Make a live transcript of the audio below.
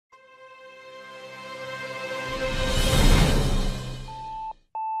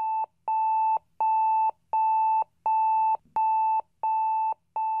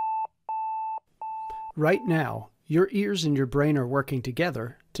Right now, your ears and your brain are working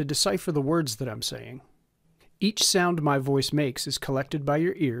together to decipher the words that I'm saying. Each sound my voice makes is collected by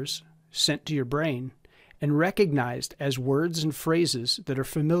your ears, sent to your brain, and recognized as words and phrases that are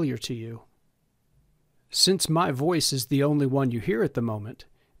familiar to you. Since my voice is the only one you hear at the moment,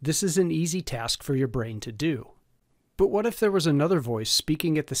 this is an easy task for your brain to do. But what if there was another voice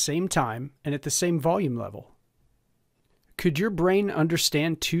speaking at the same time and at the same volume level? Could your brain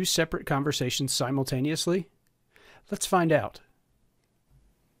understand two separate conversations simultaneously? Let's find out.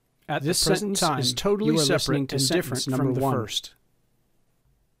 At this present time, is totally separate and different from the first.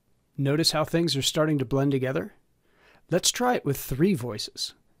 Notice how things are starting to blend together? Let's try it with three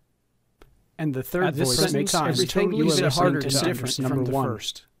voices. And the third voice makes everything even harder to understand from the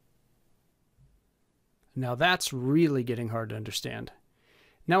first. Now that's really getting hard to understand.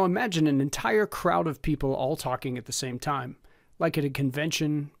 Now imagine an entire crowd of people all talking at the same time, like at a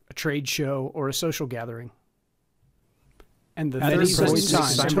convention, a trade show, or a social gathering. And the third voice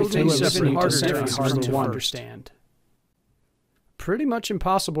is totally even harder to understand. Pretty much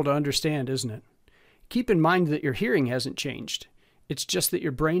impossible to understand, isn't it? Keep in mind that your hearing hasn't changed. It's just that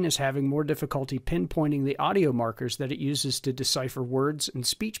your brain is having more difficulty pinpointing the audio markers that it uses to decipher words and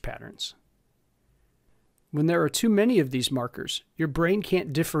speech patterns. When there are too many of these markers, your brain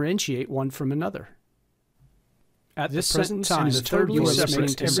can't differentiate one from another. At this present time, the third voice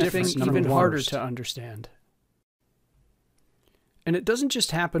makes everything even harder to understand. And it doesn't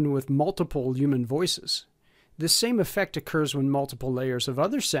just happen with multiple human voices. This same effect occurs when multiple layers of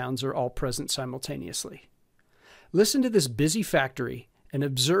other sounds are all present simultaneously. Listen to this busy factory and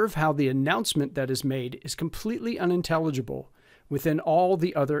observe how the announcement that is made is completely unintelligible within all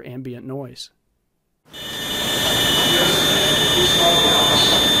the other ambient noise.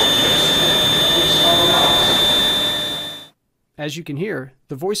 As you can hear,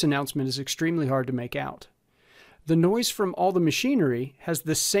 the voice announcement is extremely hard to make out. The noise from all the machinery has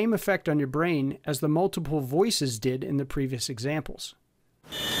the same effect on your brain as the multiple voices did in the previous examples.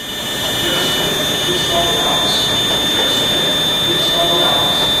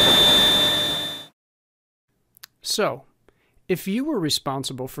 So, if you were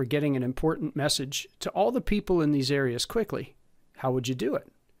responsible for getting an important message to all the people in these areas quickly, how would you do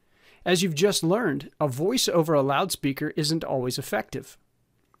it? As you've just learned, a voice over a loudspeaker isn't always effective.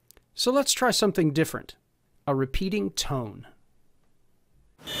 So let's try something different. A repeating tone.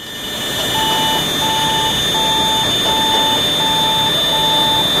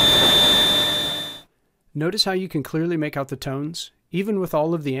 Notice how you can clearly make out the tones, even with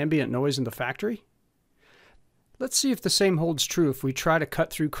all of the ambient noise in the factory? Let's see if the same holds true if we try to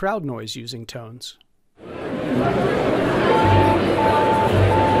cut through crowd noise using tones.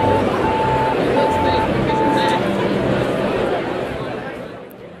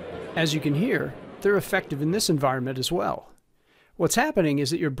 As you can hear, they're effective in this environment as well. What's happening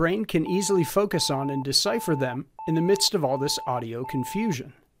is that your brain can easily focus on and decipher them in the midst of all this audio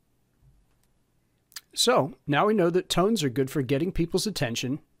confusion. So, now we know that tones are good for getting people's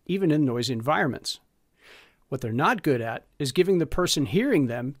attention, even in noisy environments. What they're not good at is giving the person hearing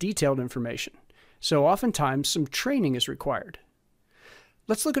them detailed information, so oftentimes some training is required.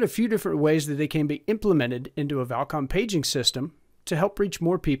 Let's look at a few different ways that they can be implemented into a Valcom paging system to help reach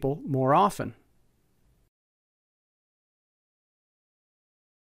more people more often.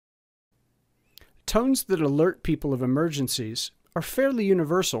 Tones that alert people of emergencies are fairly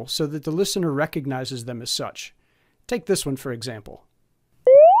universal so that the listener recognizes them as such. Take this one for example.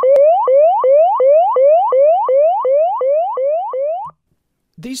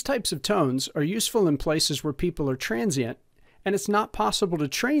 These types of tones are useful in places where people are transient, and it's not possible to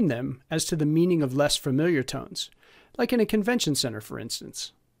train them as to the meaning of less familiar tones, like in a convention center, for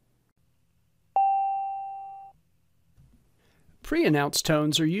instance. Pre-announced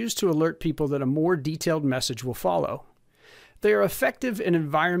tones are used to alert people that a more detailed message will follow. They are effective in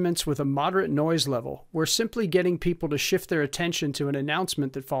environments with a moderate noise level, where simply getting people to shift their attention to an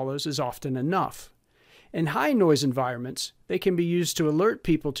announcement that follows is often enough. In high noise environments, they can be used to alert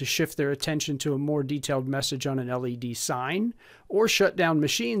people to shift their attention to a more detailed message on an LED sign, or shut down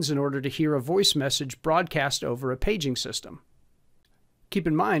machines in order to hear a voice message broadcast over a paging system. Keep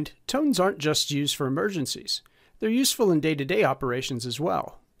in mind, tones aren't just used for emergencies. They're useful in day-to-day operations as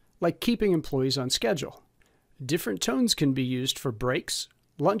well, like keeping employees on schedule. Different tones can be used for breaks,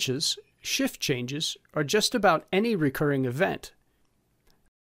 lunches, shift changes, or just about any recurring event.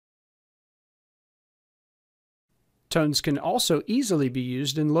 Tones can also easily be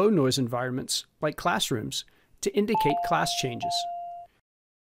used in low-noise environments, like classrooms, to indicate class changes.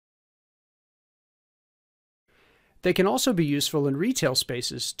 They can also be useful in retail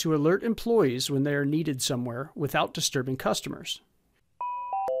spaces to alert employees when they are needed somewhere without disturbing customers.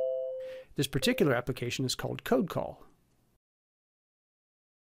 This particular application is called Code Call.